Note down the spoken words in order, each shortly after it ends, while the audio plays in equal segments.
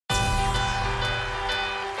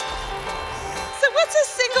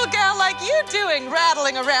like you doing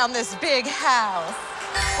rattling around this big house?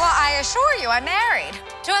 Well, I assure you, I'm married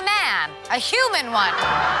to a man, a human one.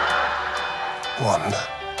 Wanda.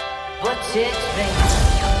 What's its ring?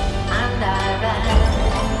 And I ran.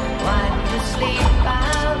 Why to sleep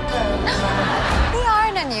out of my... We are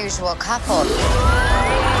an unusual couple.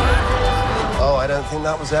 Oh, I don't think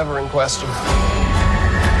that was ever in question.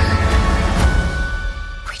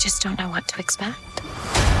 We just don't know what to expect.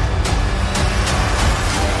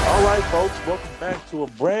 All right, folks, welcome back to a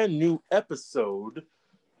brand new episode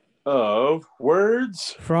of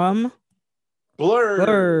Words from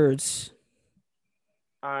Blurs.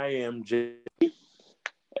 I am Jay,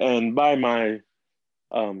 and by my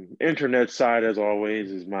internet side, as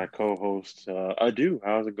always, is my co-host Adu.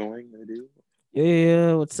 How's it going, Adu?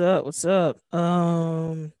 Yeah, what's up?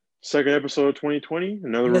 Second episode of 2020,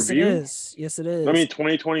 another review. Yes, it is. I mean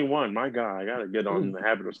 2021. My God, I gotta get on the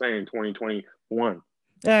habit of saying 2021.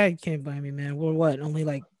 You can't blame me, man. We're only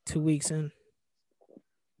like 2 weeks in.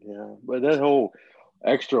 Yeah, but that whole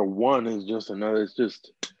extra one is just another. It's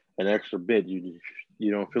just an extra bit you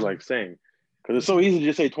don't feel like saying because it's so easy to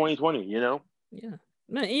just say 2020. You know. Yeah,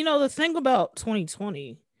 man. You know the thing about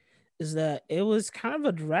 2020 is that it was kind of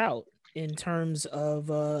a drought in terms of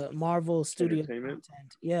Marvel Studios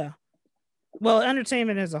content. Yeah. Well,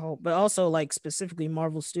 entertainment as a whole, but also like specifically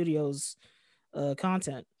Marvel Studios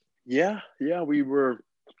content. Yeah. We were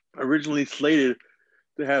originally slated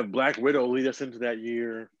to have Black Widow lead us into that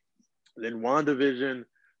year, then WandaVision,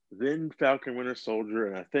 then Falcon Winter Soldier,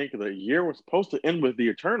 and I think the year was supposed to end with the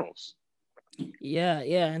Eternals. Yeah,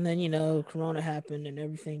 and then Corona happened and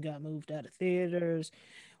everything got moved out of theaters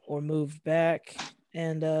or moved back,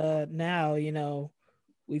 and now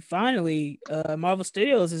we finally Marvel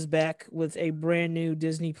Studios is back with a brand new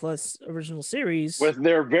Disney Plus original series with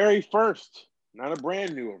their very first, not a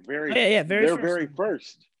brand new, very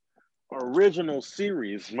first original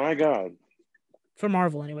series. My God, for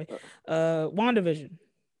Marvel anyway. WandaVision.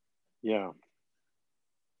 Yeah.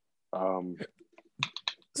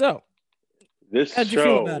 So this how'd you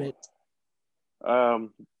feel about it? I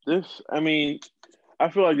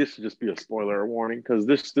feel like this should just be a spoiler warning because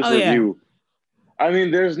this review. Yeah. I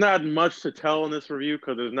mean, there's not much to tell in this review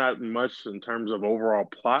because there's not much in terms of overall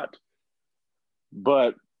plot.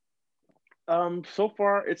 But so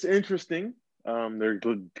far, it's interesting. They're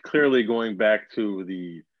clearly going back to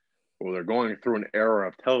they're going through an era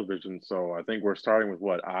of television. So I think we're starting with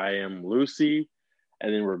I Am Lucy,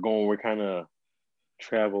 and then we're kind of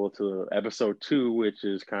travel to episode 2, which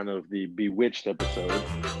is kind of the Bewitched episode.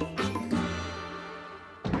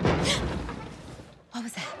 What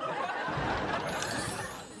was that?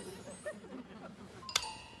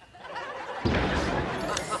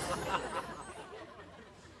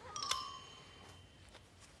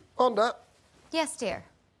 Wanda, Yes, dear.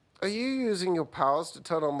 are you using your powers to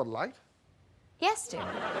turn on the light? Yes, dear.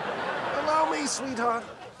 Allow me, sweetheart.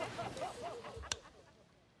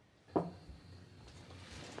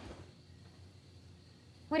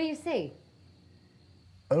 What do you see?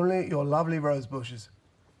 Only your lovely rose bushes.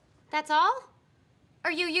 That's all?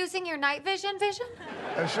 Are you using your night vision?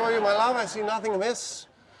 I assure you, my love, I see nothing amiss.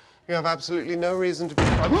 You have absolutely no reason to be...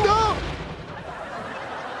 No!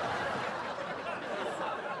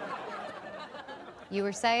 You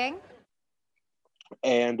were saying?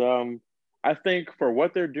 And I think for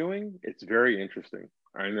what they're doing, it's very interesting.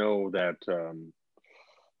 I know that,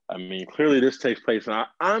 clearly this takes place, and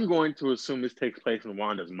I'm going to assume this takes place in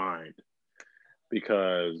Wanda's mind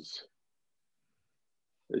because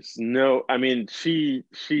she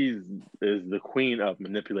is the queen of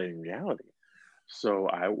manipulating reality. So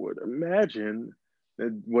I would imagine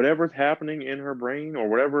that whatever's happening in her brain or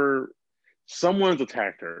whatever, someone's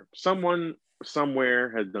attacked her. Someone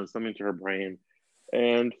somewhere has done something to her brain.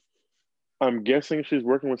 And I'm guessing she's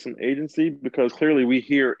working with some agency because clearly we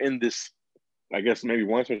hear in this, I guess maybe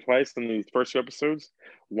once or twice in these first 2 episodes,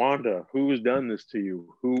 Wanda, who has done this to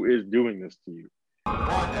you? Who is doing this to you?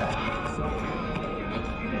 Wanda,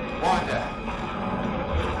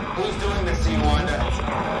 who's doing this to you, Wanda?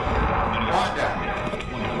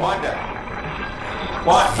 Wanda.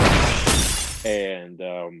 What? And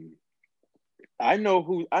I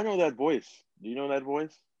know that voice. Do you know that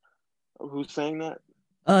voice? Who's saying that?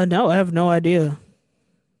 No, I have no idea.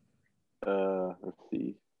 Let's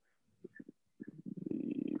see.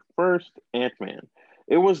 The first Ant-Man.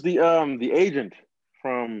 It was the agent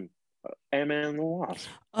from Ant-Man and the Wasp.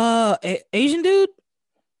 Asian dude?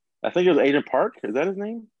 I think it was Agent Park. Is that his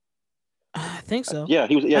name? I think so. Yeah,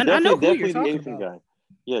 he was. Yeah, definitely the Asian about. guy.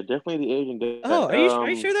 Yeah, definitely the Asian. Oh,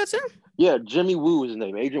 are you sure that's him? Yeah, Jimmy Woo is his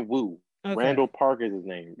name. Agent Woo. Okay. Randall Park is his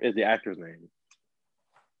name. Is the actor's name.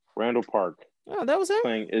 Randall Park Oh, that was him.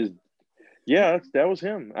 playing is. Yeah, that was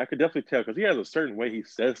him. I could definitely tell because he has a certain way he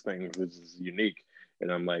says things, which is unique.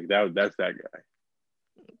 And I'm like, that's that guy.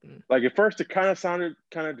 Like at first, it kind of sounded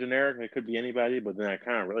kind of generic. It could be anybody, but then I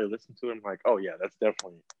kind of really listened to him. Like, oh yeah, that's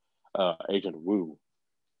definitely Agent Wu.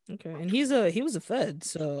 Okay, and he was a Fed,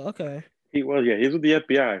 so okay. He was, yeah, he was with the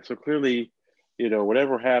FBI. So clearly,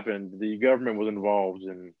 whatever happened, the government was involved,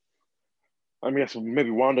 and I mean, so maybe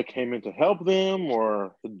Wanda came in to help them,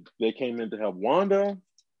 or they came in to help Wanda.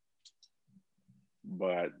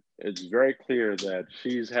 But it's very clear that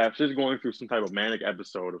she's going through some type of manic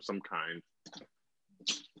episode of some kind.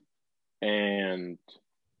 And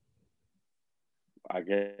I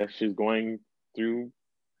guess she's going through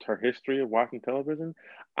her history of watching television.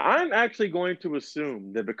 I'm actually going to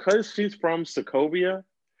assume that because she's from Sokovia,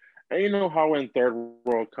 and you know how in third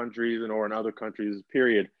world countries or in other countries,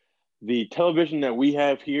 period, the television that we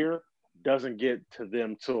have here doesn't get to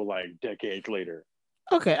them till like decades later.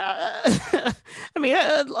 Okay, I mean,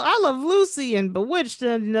 I Love Lucy and Bewitched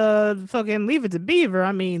and fucking Leave It to Beaver.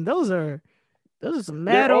 I mean, those are some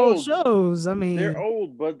mad old shows. I mean, they're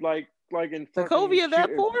old, but like in Sokovia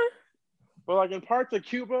that poor. But like in parts of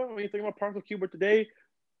Cuba, when you think about parts of Cuba today,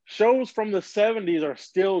 shows from the 70s are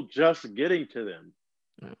still just getting to them.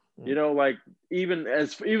 Mm-hmm. Like even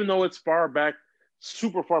though it's far back,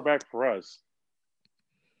 super far back for us.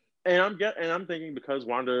 And I'm thinking because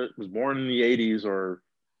Wanda was born in the 80s or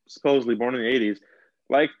supposedly born in the 80s,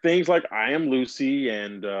 like things like I Am Lucy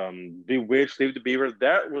and Bewitched, Leave It to Beaver,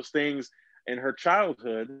 that was things in her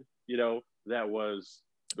childhood, that was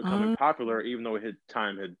becoming popular, even though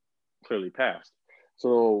time had clearly passed.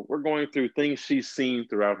 So we're going through things she's seen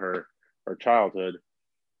throughout her childhood.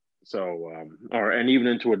 So, and even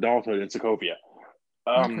into adulthood in Sokovia.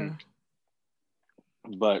 Okay.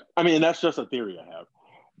 But I mean, that's just a theory I have.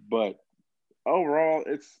 But overall,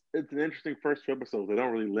 it's an interesting first few episodes. They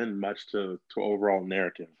don't really lend much to overall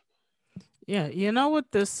narrative. Yeah, you know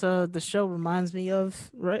what this the show reminds me of,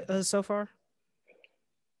 right? So far.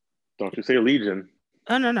 Don't you say Legion?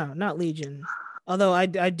 Oh no, not Legion. Although I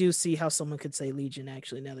do see how someone could say Legion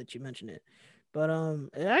actually now that you mention it, but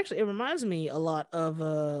it reminds me a lot of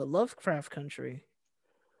Lovecraft Country.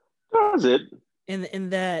 Does it? In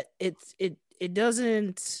that it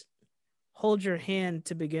doesn't hold your hand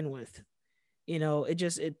to begin with,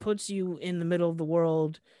 it puts you in the middle of the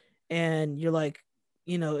world, and you're like,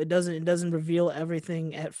 it doesn't reveal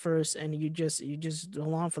everything at first, and you just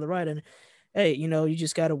along for the ride, and hey, you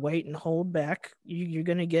just got to wait and hold back. You're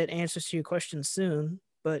going to get answers to your questions soon,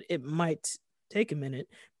 but it might take a minute.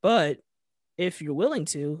 But if you're willing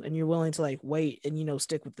to, and you're willing to like wait and,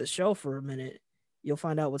 stick with the show for a minute, you'll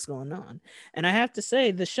find out what's going on. And I have to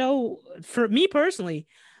say, the show, for me personally,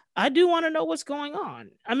 I do want to know what's going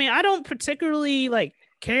on. I mean, I don't particularly like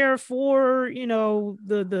care for,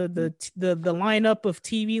 the lineup of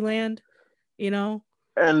TV Land,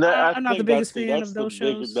 And I'm not the biggest fan of those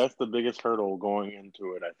shows. That's the biggest hurdle going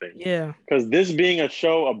into it, I think. Yeah. Because this being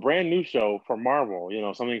a brand new show for Marvel,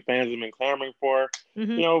 something fans have been clamoring for.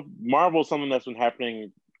 Mm-hmm. Marvel's something that's been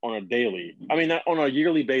happening on a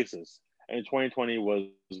yearly basis. And 2020 was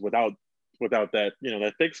without that,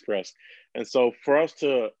 that fixed for us. And so for us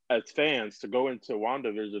as fans, to go into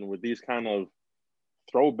WandaVision with these kind of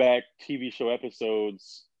throwback TV show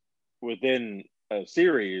episodes within a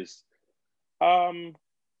series,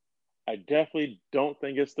 I definitely don't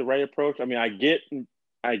think it's the right approach. I mean, I get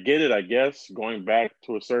it, I guess, going back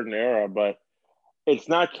to a certain era, but it's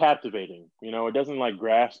not captivating. It doesn't like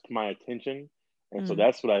grasp my attention. And so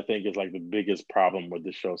that's what I think is like the biggest problem with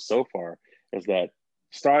the show so far, is that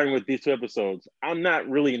starting with these two episodes, I'm not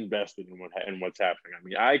really invested in what's happening. I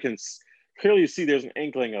mean, I can clearly see there's an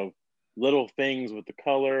inkling of little things with the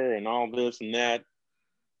color and all this and that,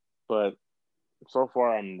 but so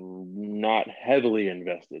far I'm not heavily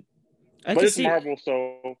invested. But it's Marvel,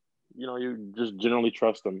 so you just generally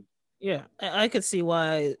trust them. Yeah, I could see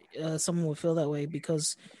why someone would feel that way,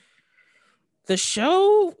 because the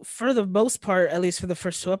show, for the most part, at least for the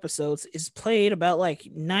first two episodes, is played about like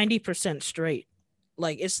 90% straight.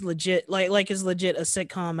 Like it's legit, like it's legit a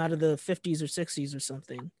sitcom out of the 50s or 60s or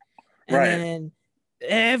something. And then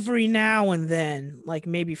every now and then, like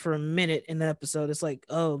maybe for a minute in the episode, it's like,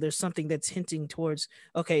 oh, there's something that's hinting towards,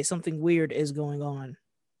 okay, something weird is going on.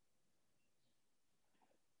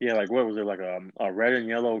 Yeah, like what was it, like a red and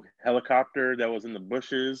yellow helicopter that was in the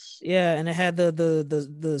bushes? Yeah, and it had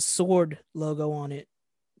the sword logo on it.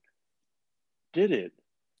 Did it?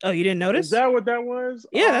 Oh, you didn't notice? Is that what that was?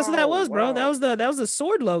 Yeah, that's what that was, bro. Wow. That was the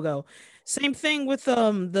sword logo. Same thing with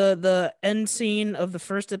the end scene of the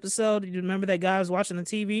first episode. You remember that guy was watching the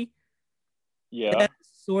TV? Yeah.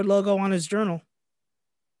 Sword logo on his journal.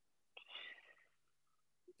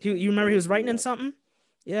 You remember he was writing in something?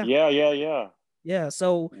 Yeah. Yeah.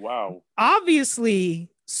 So Wow. obviously,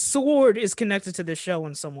 Sword is connected to the show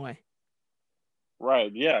in some way.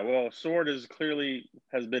 Right. Yeah. Well, Sword has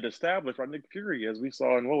been established by Nick Fury, as we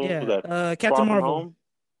saw in what was that? Captain Far From Marvel. Home?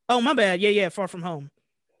 Oh, my bad. Yeah. Far From Home.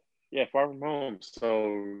 Yeah, Far From Home.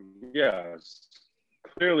 So yeah,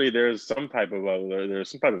 clearly there's some type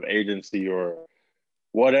of agency or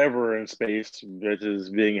whatever in space that is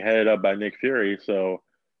being headed up by Nick Fury. So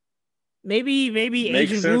maybe makes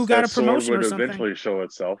Agent sense Wu got that a promotion Sword or would something. eventually show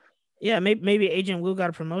itself. Yeah, maybe Agent Wu got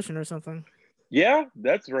a promotion or something. Yeah,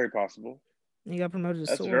 that's very possible. He got promoted to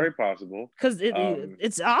That's Sword. very possible. Because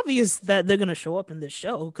it's obvious that they're gonna show up in this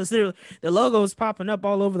show because their logo is popping up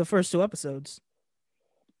all over the first 2 episodes.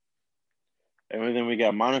 And then we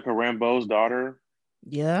got Monica Rambeau's daughter.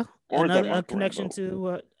 Yeah, or another connection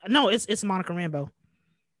to no, it's Monica Rambeau.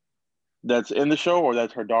 That's in the show, or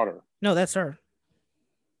that's her daughter? No, that's her.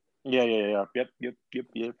 Yeah. Yep.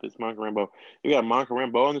 It's Monica Rambeau. You got Monica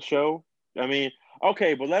Rambeau on the show. I mean,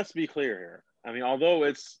 okay, but let's be clear here. I mean, although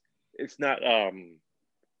it's not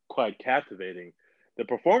quite captivating, the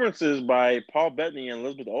performances by Paul Bettany and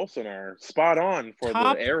Elizabeth Olsen are spot on for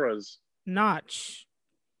the eras. Notch.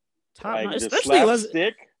 Top notch. Especially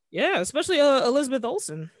slapstick. Especially Elizabeth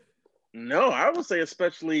Olsen. No, I would say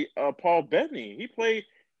especially Paul Bettany.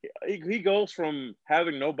 He goes from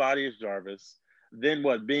having no body as Jarvis, then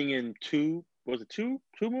being in two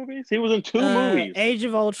movies? He was in 2 movies. Age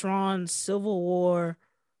of Ultron, Civil War.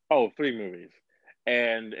 Oh, 3 movies.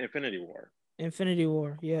 And Infinity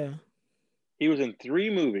War, yeah. He was in 3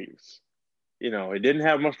 movies. He didn't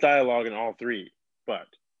have much dialogue in all 3, but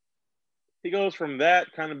he goes from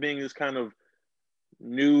that kind of being this kind of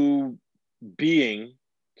new being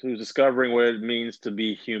to discovering what it means to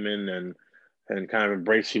be human and kind of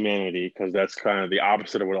embrace humanity, because that's kind of the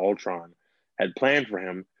opposite of what Ultron had planned for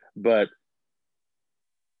him. But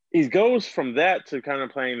he goes from that to kind of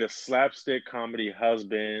playing this slapstick comedy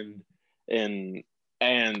husband, and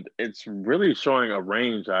it's really showing a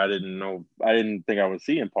range I didn't think I would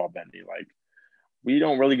see in Paul Bettany. Like, we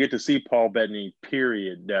don't really get to see Paul Bettany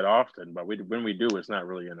period that often, but when we do, it's not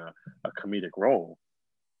really in a comedic role.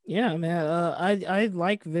 Yeah, man. I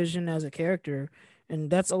like Vision as a character, and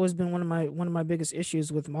that's always been one of my biggest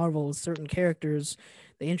issues with Marvel. Certain characters,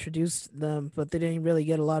 they introduced them, but they didn't really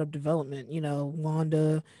get a lot of development.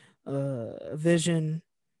 Wanda, Vision,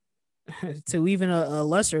 to even a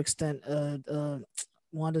lesser extent,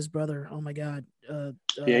 Wanda's brother. Oh my God,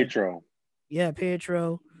 Pietro. Yeah,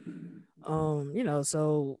 Pietro.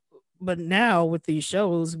 So, but now with these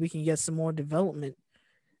shows, we can get some more development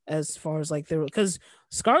as far as because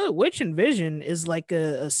Scarlet Witch and Vision is like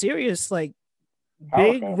a serious, like,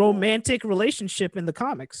 big romantic relationship in the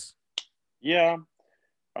comics. Yeah.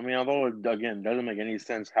 I mean, although it, again, doesn't make any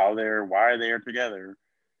sense why they are together,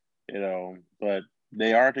 but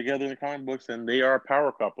they are together in the comic books, and they are a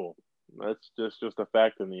power couple. That's just a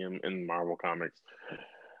fact in Marvel Comics.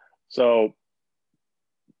 So,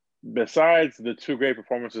 besides the 2 great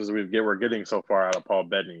performances we're getting so far out of Paul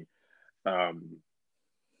Bettany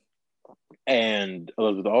and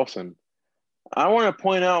Elizabeth Olsen, I want to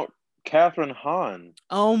point out Kathryn Hahn.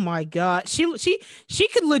 Oh my God, she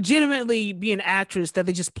could legitimately be an actress that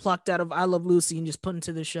they just plucked out of I Love Lucy and just put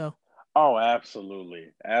into the show. Oh,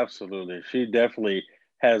 absolutely. She definitely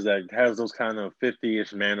has those kind of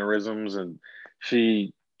 50-ish mannerisms, and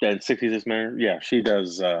 60s manner. Yeah, she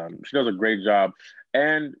does a great job,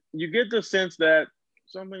 and you get the sense that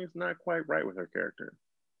something's not quite right with her character,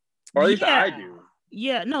 or at least I do.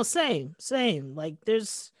 Yeah, no, same. Like,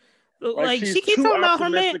 there's she's she keeps talking about her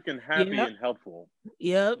man and happy and helpful.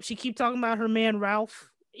 Yep, she keep talking about her man Ralph,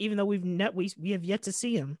 even though we have yet to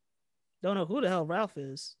see him. Don't know who the hell Ralph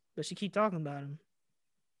is, but she keep talking about him.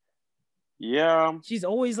 Yeah, she's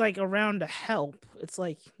always like around to help. It's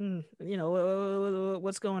like,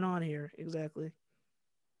 what's going on here exactly?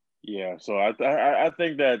 Yeah, so I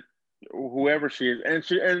think that whoever she is,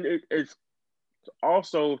 and it's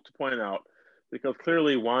also to point out, because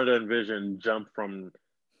clearly Wanda and Vision jump from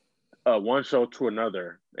one show to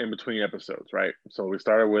another in between episodes, right? So we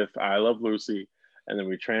started with I Love Lucy, and then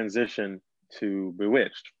we transition to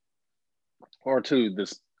Bewitched, or to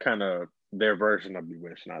this kind of their version of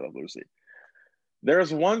Bewitched and I Love Lucy.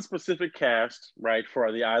 There's one specific cast, right,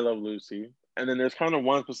 for the I Love Lucy, and then there's kind of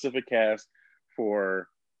one specific cast for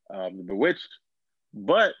the Bewitched,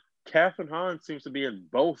 but Kathryn Hahn seems to be in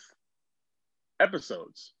both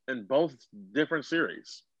episodes in both different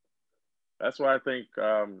series. That's why I think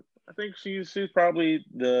she's probably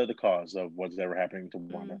the cause of what's ever happening to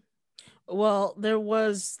Wanda. Well, there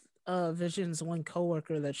was Vision's one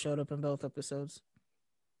coworker that showed up in both episodes.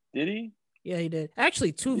 Did he? Yeah, he did.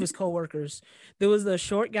 Actually, two of his coworkers. There was the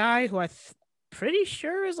short guy who pretty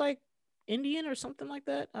sure is like Indian or something like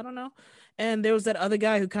that. I don't know. And there was that other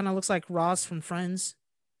guy who kind of looks like Ross from Friends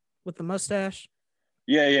with the mustache.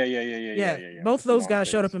 Yeah. Both of those guys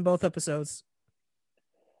showed up in both episodes.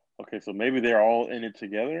 Okay, so maybe they're all in it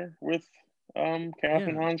together with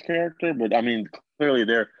Catherine Hahn's character, but I mean, clearly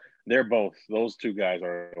they're both. Those two guys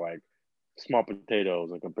are like small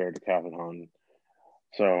potatoes compared to Catherine Hahn.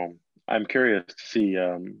 So I'm curious to see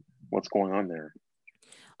what's going on there.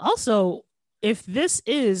 Also, if this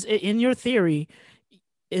is in your theory,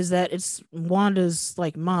 is that it's Wanda's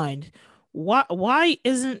like mind? Why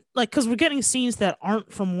isn't like, because we're getting scenes that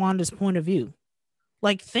aren't from Wanda's point of view,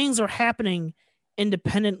 like things are happening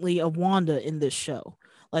independently of Wanda in this show.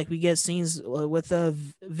 Like we get scenes with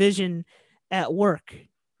Vision at work.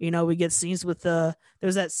 You know, we get scenes with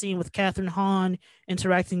there's that scene with Catherine Hahn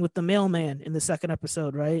interacting with the mailman in the second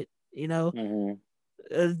episode, right? You know,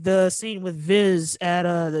 the scene with Viz at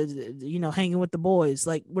hanging with the boys.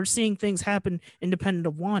 Like we're seeing things happen independent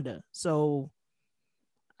of Wanda. So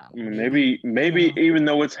maybe even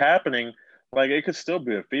though it's happening, like it could still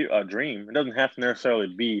be a dream. It doesn't have to necessarily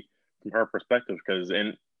be from her perspective, because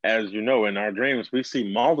as you know, in our dreams we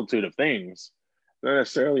see multitude of things, not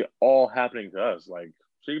necessarily all happening to us. Like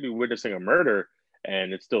she could be witnessing a murder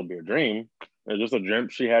and it still be a dream. It's just a dream.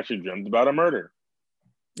 She actually dreamt about a murder.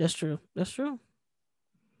 That's true. But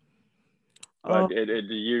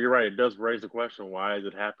you're right. It does raise the question: why is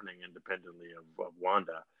it happening independently of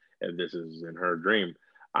Wanda if this is in her dream?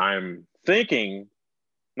 I'm thinking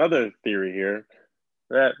another theory here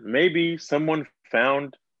that maybe someone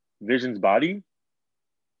found Vision's body,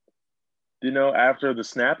 after the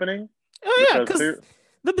snapping. Oh yeah, because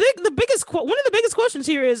one of the biggest questions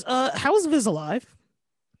here is how is Viz alive?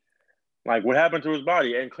 Like what happened to his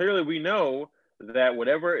body? And clearly we know that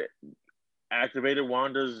whatever activated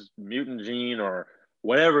Wanda's mutant gene, or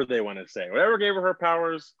whatever they want to say, whatever gave her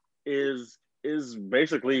powers is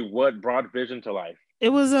basically what brought Vision to life. It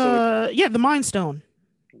was the Mind Stone.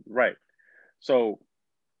 Right. So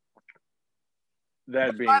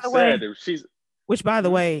that being said, which by the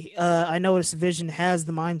way, I noticed Vision has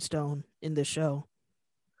the Mind Stone in the show.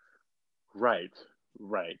 Right.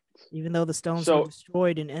 Even though the stones were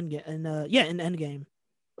destroyed in Endgame.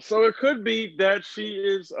 So it could be that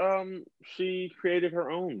she created her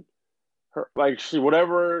own,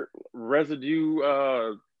 whatever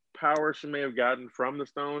residue power she may have gotten from the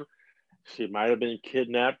stone. She might have been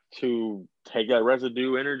kidnapped to take that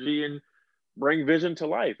residue energy and bring Vision to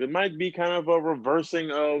life. It might be kind of a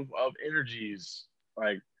reversing of energies,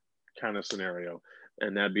 like kind of scenario,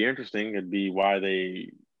 and that'd be interesting. It'd be why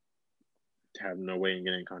they have no way in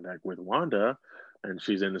getting in contact with Wanda, and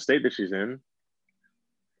she's in the state that she's in.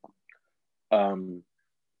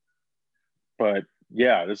 But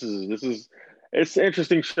yeah, it's an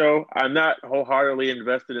interesting show. I'm not wholeheartedly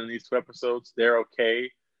invested in these two episodes. They're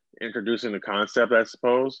okay introducing the concept, I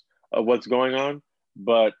suppose, of what's going on.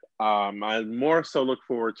 But I more so look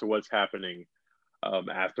forward to what's happening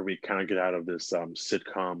after we kind of get out of this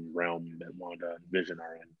sitcom realm that Wanda and Vision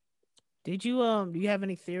are in. Did you do you have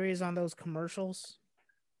any theories on those commercials?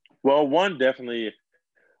 Well, one definitely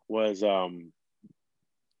was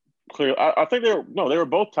clear. I think they were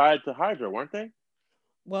both tied to Hydra, weren't they?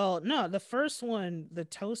 Well, no, the first one, the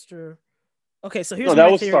toaster. Okay, so here's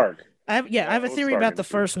my theory. Stark. I have a theory about the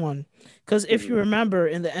first one, because if you remember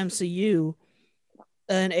in the MCU,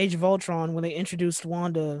 in Age of Ultron, when they introduced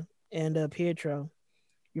Wanda and Pietro,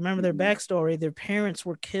 you remember their backstory? Their parents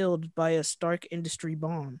were killed by a Stark Industry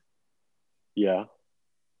bomb. Yeah.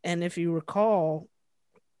 And if you recall,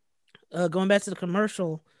 going back to the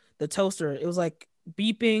commercial, the toaster, it was like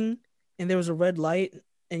beeping and there was a red light,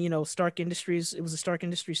 and Stark Industries, it was a Stark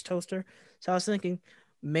Industries toaster. So I was thinking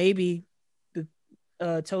maybe the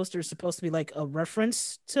toaster is supposed to be like a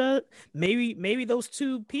reference to maybe those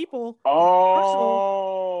two people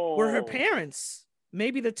were her parents.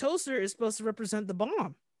 Maybe the toaster is supposed to represent the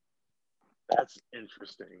bomb. That's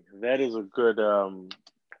interesting. That is a good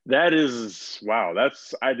that is wow.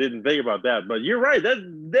 I didn't think about that, but you're right.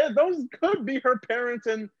 That those could be her parents,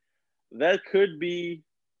 and that could be.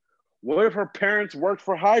 What if her parents worked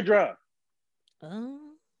for Hydra?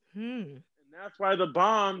 And that's why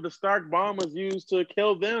the Stark bomb, was used to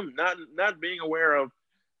kill them. Not being aware of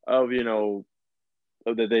that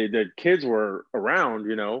the kids were around,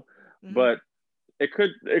 but it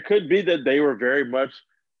could be that they were very much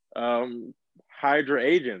Hydra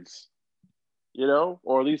agents.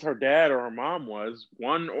 Or at least her dad or her mom was,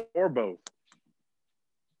 one or both.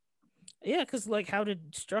 Yeah, because like, how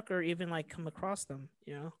did Strucker even like come across them?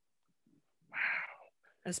 You know.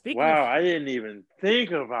 And speaking Wow, of, I didn't even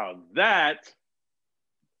think about that.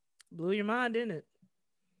 blew your mind, didn't it?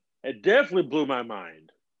 It definitely blew my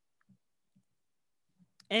mind.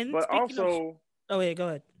 And But speaking of, also, oh yeah, go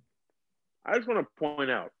ahead. I just want to point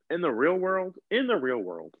out in the real world,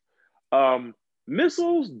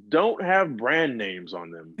 missiles don't have brand names on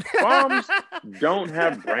them. Bombs don't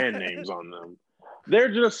have brand names on them.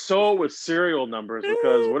 They're just sold with serial numbers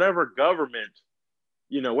because whatever government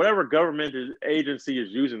agency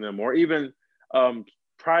is using them, or even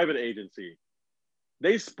private agency,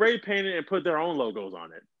 they spray paint it and put their own logos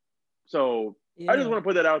on it. So I just want to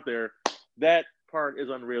put that out there. That part is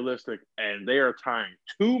unrealistic, and they are tying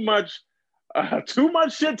too much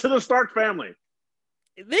shit to the Stark family.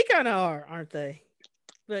 They kind of are, aren't they?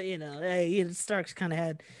 But hey, Starks kind of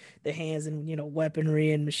had the hands and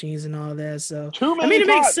weaponry and machines and all that. So I mean, it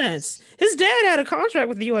makes sense. His dad had a contract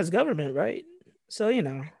with the U.S. government, right? So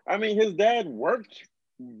I mean, his dad worked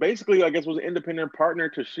basically, I guess, was an independent partner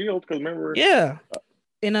to Shield. Because remember,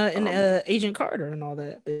 in Agent Carter and all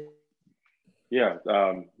that. Yeah.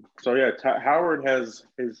 Howard has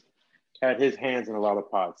had his hands in a lot of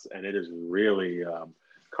pots, and it is really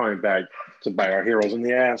coming back to bite our heroes in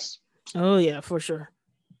the ass. Oh yeah, for sure.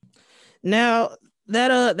 Now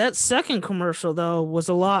that second commercial though was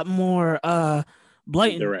a lot more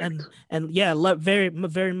blatant direct. and very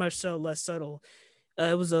very much so less subtle.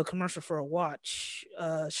 It was a commercial for a watch,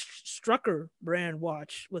 Strucker brand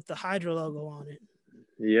watch with the Hydra logo on it.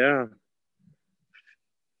 Yeah.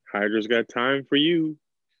 Hydra's got time for you.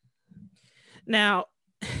 Now,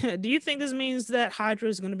 do you think this means that Hydra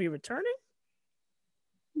is going to be returning?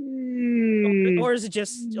 Or is it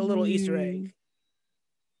just a little Easter egg?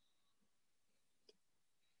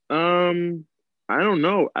 I don't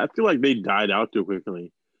know. I feel like they died out too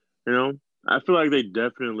quickly. I feel like they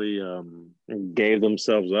definitely gave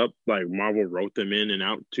themselves up. Like Marvel wrote them in and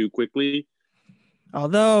out too quickly.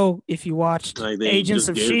 Although, if you watched Agents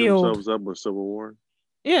of S.H.I.E.L.D. themselves up with Civil War.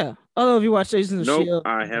 Yeah. Although if you watch Agents of S.H.I.E.L.D.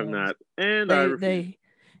 I have not. And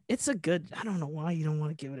it's a good, I don't know why you don't want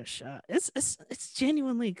to give it a shot. It's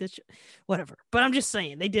genuinely a good show. Whatever. But I'm just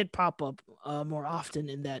saying, they did pop up more often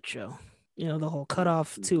in that show. The whole cut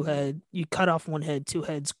off two head, you cut off one head, two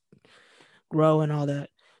heads grow and all that.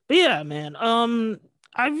 But yeah, man. I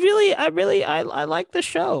like the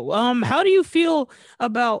show. How do you feel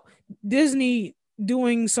about Disney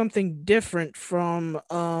doing something different from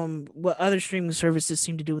what other streaming services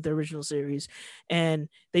seem to do with their original series? And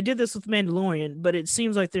they did this with Mandalorian, but it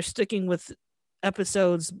seems like they're sticking with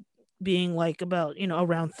episodes being like about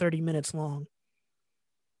around 30 minutes long.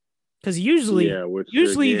 Because usually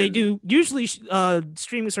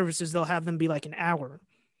streaming services, they'll have them be like an hour.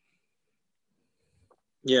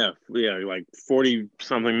 Yeah, like 40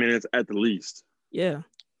 something minutes at the least. Yeah.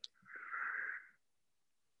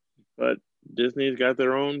 But Disney's got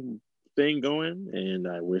their own thing going, and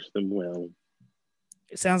I wish them well.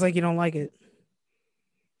 It sounds like you don't like it.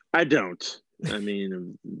 I don't. I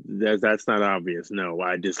mean, that's not obvious. No,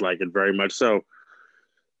 I dislike it very much. So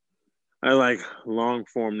I like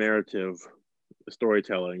long-form narrative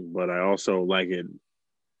storytelling, but I also like it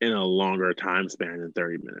in a longer time span than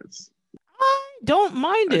 30 minutes. I don't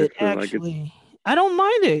mind it, actually. I don't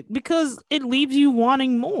mind it because it leaves you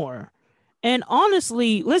wanting more. And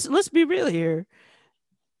honestly, let's be real here.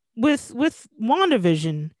 With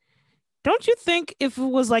WandaVision, don't you think if it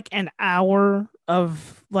was like an hour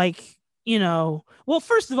of like, well,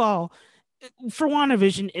 first of all, for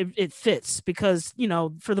WandaVision, it fits because,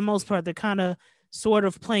 for the most part, they're kind of sort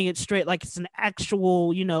of playing it straight like it's an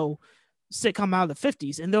actual, sitcom out of the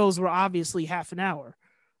 50s. And those were obviously half an hour.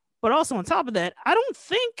 But also on top of that, I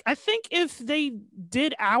think if they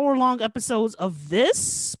did hour-long episodes of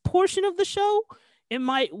this portion of the show, it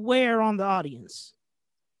might wear on the audience.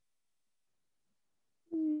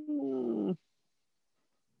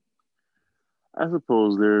 I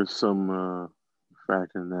suppose there's some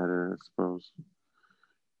fact in that, I suppose.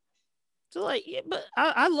 So but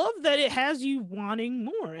I love that it has you wanting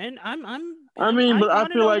more, and I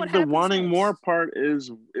feel like the wanting more part is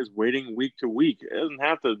waiting week to week. It doesn't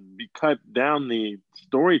have to be cut down the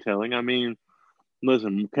storytelling. I mean,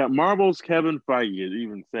 listen, Marvel's Kevin Feige has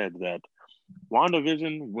even said that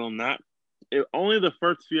WandaVision will not. Only the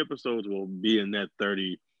first few episodes will be in that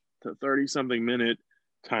 30 to 30 something minute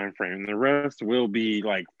time frame. The rest will be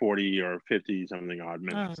like 40 or 50 something odd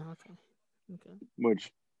minutes. Oh, okay. Which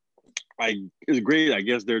is great. I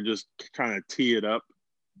guess they're just trying to tee it up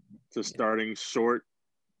to starting short,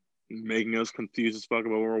 making us confused as fuck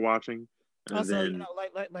about what we're watching. And Also,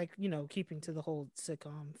 then, keeping to the whole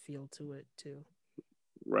sitcom feel to it too.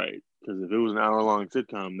 right, because if it was an hour-long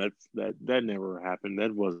sitcom, that never happened.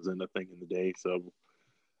 That wasn't a thing in the day. So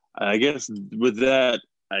I guess with that,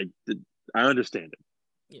 I understand it.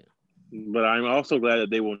 Yeah. But I'm also glad that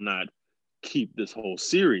they will not keep this whole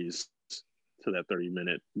series to that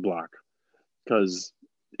 30-minute block, because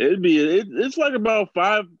it's like about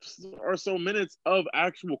 5 or so minutes of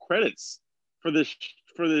actual credits for this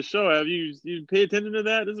show. Have you pay attention to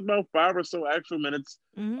that? It's about 5 or so actual minutes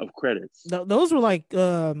of credits. Those were like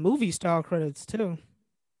movie style credits too.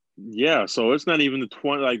 Yeah, so it's not even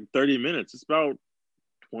the 30 minutes. It's about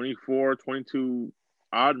 24, 22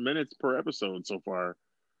 odd minutes per episode so far.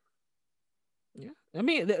 Yeah, I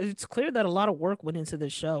mean, it's clear that a lot of work went into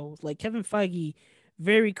this show. Like Kevin Feige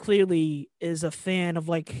very clearly is a fan of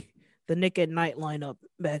like the Nick at Night lineup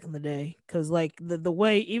back in the day, because like the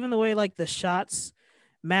way like the shots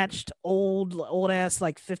matched old ass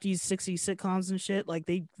like 50s 60s sitcoms and shit, like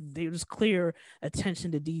they was clear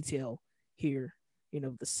attention to detail here.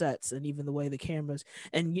 The sets and even the way the cameras,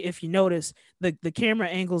 and if you notice, the camera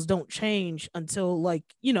angles don't change until like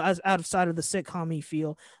as outside of the sitcom-y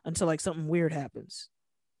feel, until like something weird happens.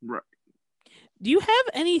 Right. Do you have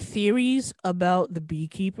any theories about the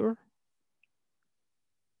beekeeper?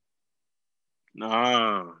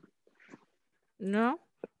 Nah. No?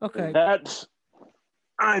 Okay. That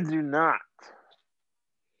I do not.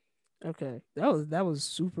 Okay. That was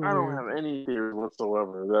super I don't weird. have any theories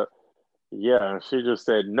whatsoever. Yeah, she just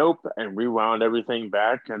said nope and rewound everything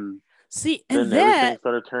back, and and then everything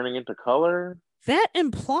started turning into color. That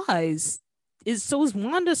implies is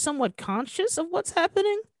Wanda somewhat conscious of what's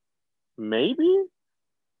happening? Maybe.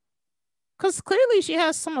 Because clearly she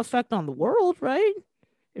has some effect on the world, right?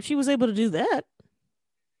 If she was able to do that.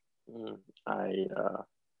 I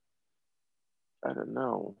don't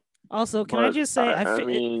know. Also, can I just say, I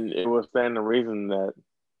mean, it was then the reason that.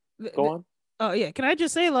 Go on. Oh yeah, can I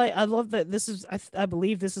just say, like, I love that this is, I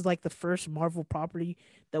believe this is like the first Marvel property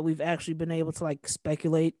that we've actually been able to like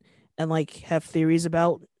speculate and like have theories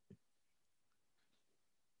about.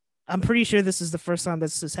 I'm pretty sure this is the first time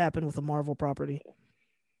this has happened with a Marvel property.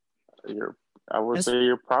 I would say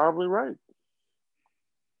you're probably right.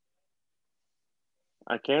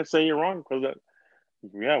 I can't say you're wrong, because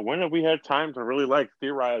when have we had time to really like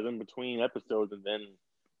theorize in between episodes, and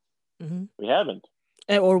then we haven't.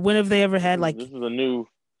 Or when have they ever had like this is a new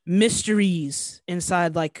mysteries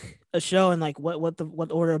inside like a show, and like what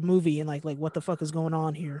order of movie, and like what the fuck is going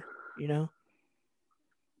on here, I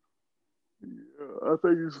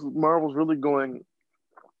think Marvel's really going.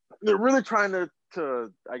 They're really trying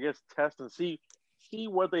to I guess test and see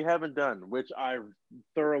what they haven't done, which I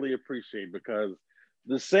thoroughly appreciate, because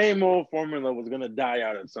the same old formula was going to die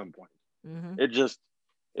out at some point.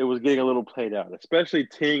 It was getting a little played out, especially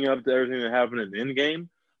teeing up to everything that happened in Endgame.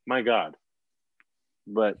 My God.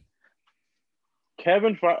 But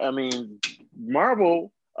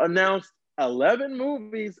Marvel announced 11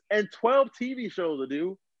 movies and 12 TV shows to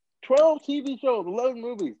do. 12 TV shows, 11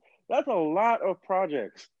 movies. That's a lot of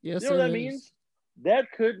projects. Yes, you know what that means? That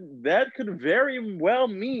could very well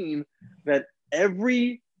mean that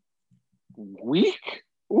every week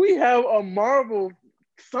we have a Marvel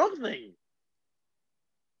something.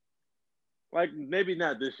 Like, maybe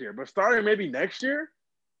not this year, but starting maybe next year,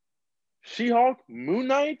 She-Hulk, Moon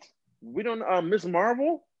Knight, Miss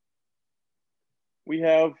Marvel. We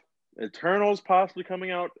have Eternals possibly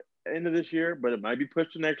coming out end of this year, but it might be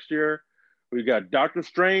pushed to next year. We've got Doctor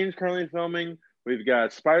Strange currently filming. We've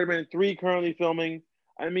got Spider-Man 3 currently filming.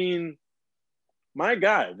 I mean, my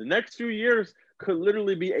God, the next few years could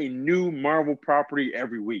literally be a new Marvel property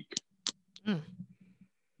every week.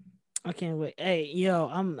 I can't wait. Hey, yo,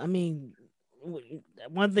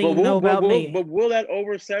 one thing you know about me. But will that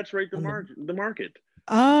oversaturate the market?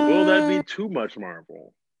 Will that be too much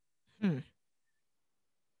Marvel?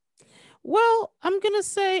 Well, I'm gonna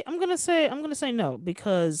say no,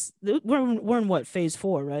 because we're in what, phase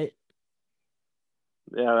 4, right?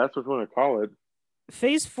 Yeah, that's what we're gonna call it.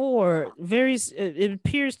 Phase 4 it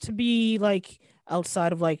appears to be like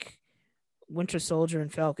outside of like Winter Soldier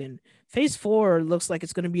and Falcon. Phase 4 looks like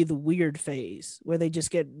it's gonna be the weird phase where they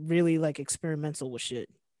just get really like experimental with shit.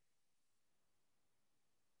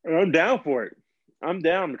 I'm down for it. I'm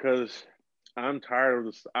down because I'm tired of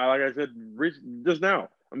this. Like I said just now,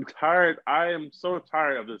 I'm tired. I am so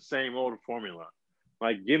tired of the same old formula.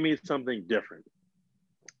 Like, give me something different.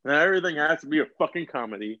 Not everything has to be a fucking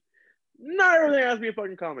comedy. Not everything has to be a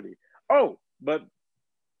fucking comedy. Oh, but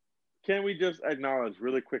can we just acknowledge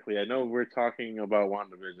really quickly? I know we're talking about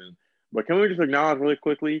WandaVision, but can we just acknowledge really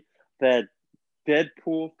quickly that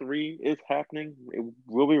Deadpool 3 is happening. It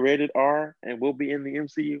will be rated R and will be in the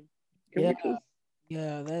MCU. Can we just...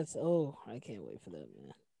 Yeah, I can't wait for that,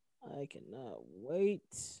 man. I cannot wait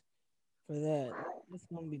for that.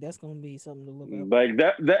 That's gonna be something to look up. Like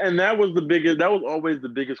that was the biggest. That was always the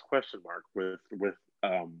biggest question mark with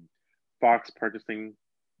Fox purchasing.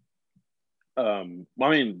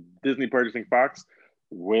 Disney purchasing Fox.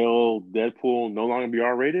 Will Deadpool no longer be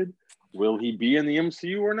R-rated? Will he be in the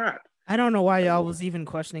MCU or not? I don't know why y'all was even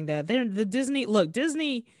questioning that.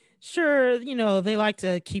 Disney, sure, they like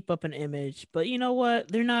to keep up an image, but you know what?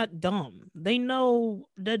 They're not dumb. They know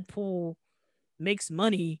Deadpool makes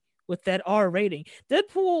money with that R rating.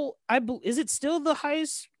 Deadpool, is it still the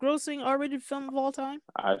highest grossing R-rated film of all time?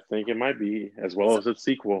 I think it might be, as well as its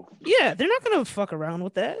sequel. Yeah, they're not gonna fuck around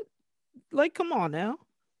with that. Like, come on now.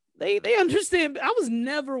 They understand. I was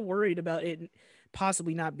never worried about it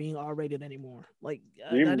possibly not being R-rated anymore. Like,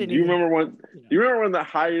 do you remember when the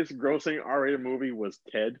highest grossing R-rated movie was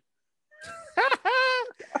Ted?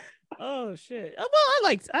 Oh shit! Well,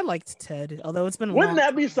 I liked Ted, although it's been. Wouldn't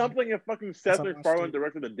that be something if fucking Seth MacFarlane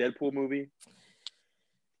directed a Deadpool movie?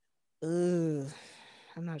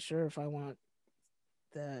 I'm not sure if I want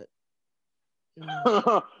that.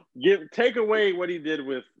 Take away what he did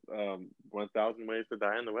with 1,000 Ways to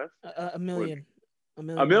Die in the West. A million.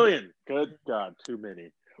 Good God, too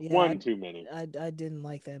many. Yeah, too many. I didn't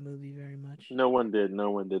like that movie very much. No one did.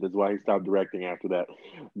 That's why he stopped directing after that.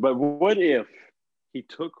 But what if he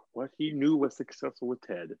took what he knew was successful with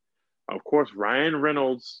Ted? Of course, Ryan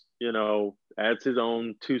Reynolds, adds his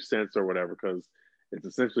own 2 cents or whatever, because it's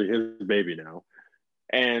essentially his baby now,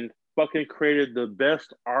 and fucking created the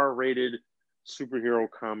best R-rated superhero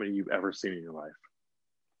comedy you've ever seen in your life.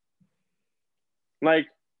 Like,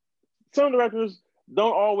 some directors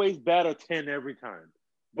don't always bat a 10 every time.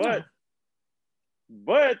 But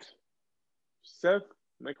Seth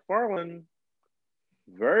MacFarlane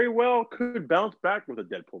very well could bounce back with a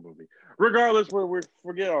Deadpool movie. Regardless, we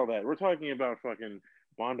forget all that. We're talking about fucking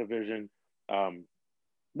WandaVision.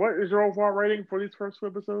 What is your overall rating for these first 2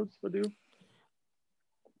 episodes, Adu?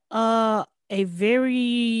 A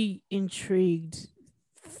very intrigued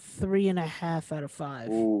 3.5 out of 5.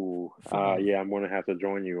 Ooh, yeah, I'm gonna have to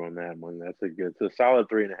join you on that one. It's a solid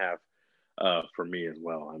 3.5 for me as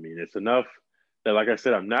well. I mean, it's enough that, like I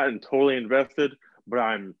said, I'm not totally invested, but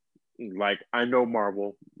I'm like, I know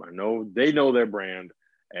Marvel, they know their brand,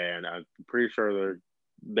 and I'm pretty sure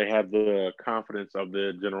they have the confidence of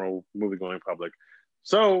the general movie-going public.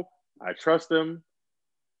 So I trust them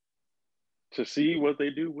to see what they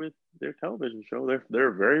do with their television show,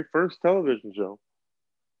 their very first television show.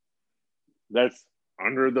 That's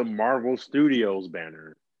under the Marvel Studios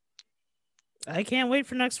banner. I can't wait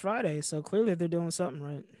for next Friday, so clearly they're doing something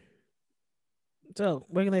right. So,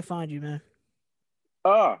 where can they find you, man?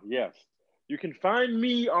 Yes. You can find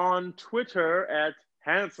me on Twitter at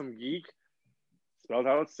Handsome Geek, spelled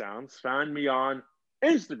how it sounds. Find me on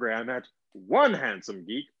Instagram at One Handsome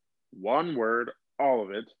Geek, one word, all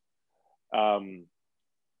of it. Find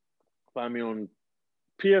me on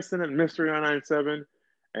PSN at Mystery997.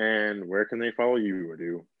 And where can they follow you,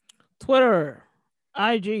 Adu? Twitter,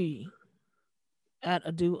 IG, at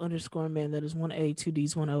Adu_man. That is 1A,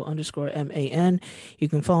 2Ds, 10 _MAN. You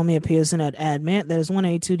can follow me at PSN at Admant. That is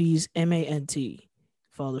 1A, 2Ds, MANT.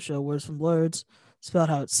 Follow the show Words from Blurs, spelled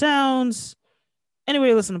how it sounds. Anywhere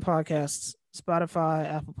you listen to podcasts, Spotify,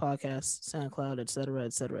 Apple Podcasts, SoundCloud, etc.,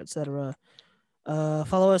 etc., etc.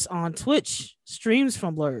 Follow us on Twitch, Streams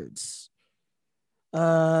from Blurs.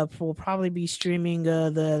 We'll probably be streaming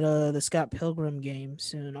the Scott Pilgrim game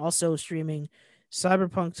soon. Also streaming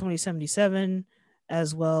Cyberpunk 2077,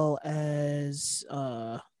 as well as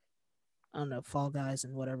I don't know, Fall Guys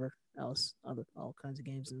and whatever else, all kinds of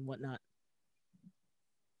games and whatnot.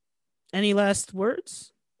 Any last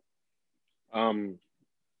words? I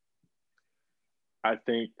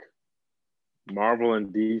think Marvel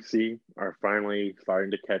and DC are finally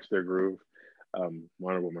starting to catch their groove.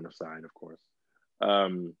 Wonder Woman aside, of course.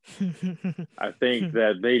 I think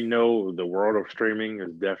that they know the world of streaming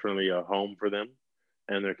is definitely a home for them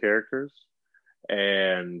and their characters.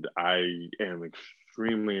 And I am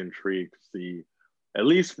extremely intrigued to see, at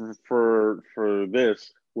least for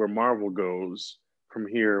this, where Marvel goes from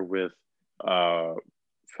here with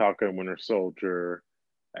Falcon, Winter Soldier,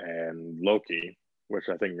 and Loki, which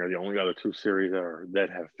I think are the only other 2 series that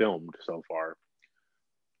have filmed so far.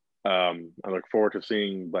 I look forward to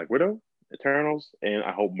seeing Black Widow, Eternals, and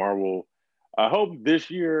I hope this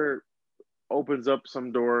year opens up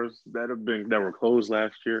some doors that were closed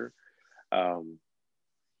last year, so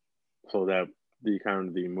that the kind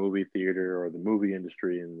of the movie theater or the movie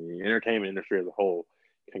industry and the entertainment industry as a whole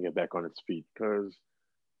can get back on its feet. Because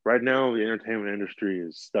right now, the entertainment industry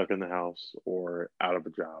is stuck in the house or out of a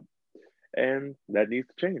job. And that needs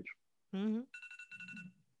to change. Mm-hmm.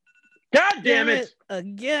 God damn it!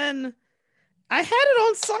 Again. I had it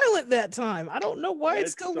on silent that time. I don't know why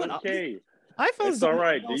it's still went off. Okay. iPhone's It's all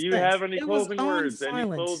right. Do you have any closing words?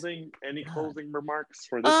 Any closing remarks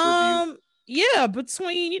for this review? Yeah,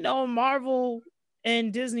 between Marvel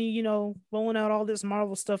and Disney, rolling out all this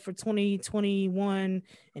Marvel stuff for 2021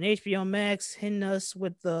 and HBO Max hitting us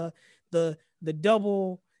with the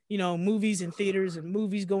double, movies in theaters and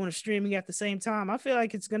movies going to streaming at the same time. I feel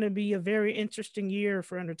like it's going to be a very interesting year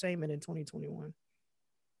for entertainment in 2021.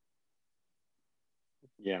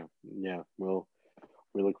 Yeah. Well,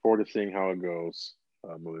 we look forward to seeing how it goes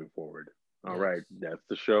moving forward. All right, that's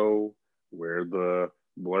the show. We're the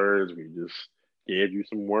Blurs. We just gave you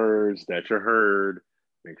some words that you heard.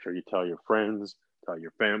 Make sure you tell your friends, tell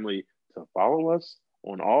your family to follow us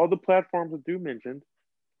on all the platforms that Dude mentioned: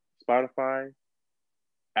 Spotify,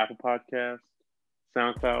 Apple Podcasts,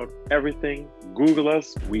 SoundCloud, everything. Google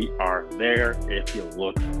us. We are there if you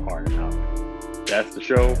look hard enough. That's the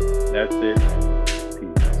show. That's it.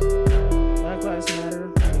 Peace. Black Lives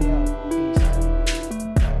Matter.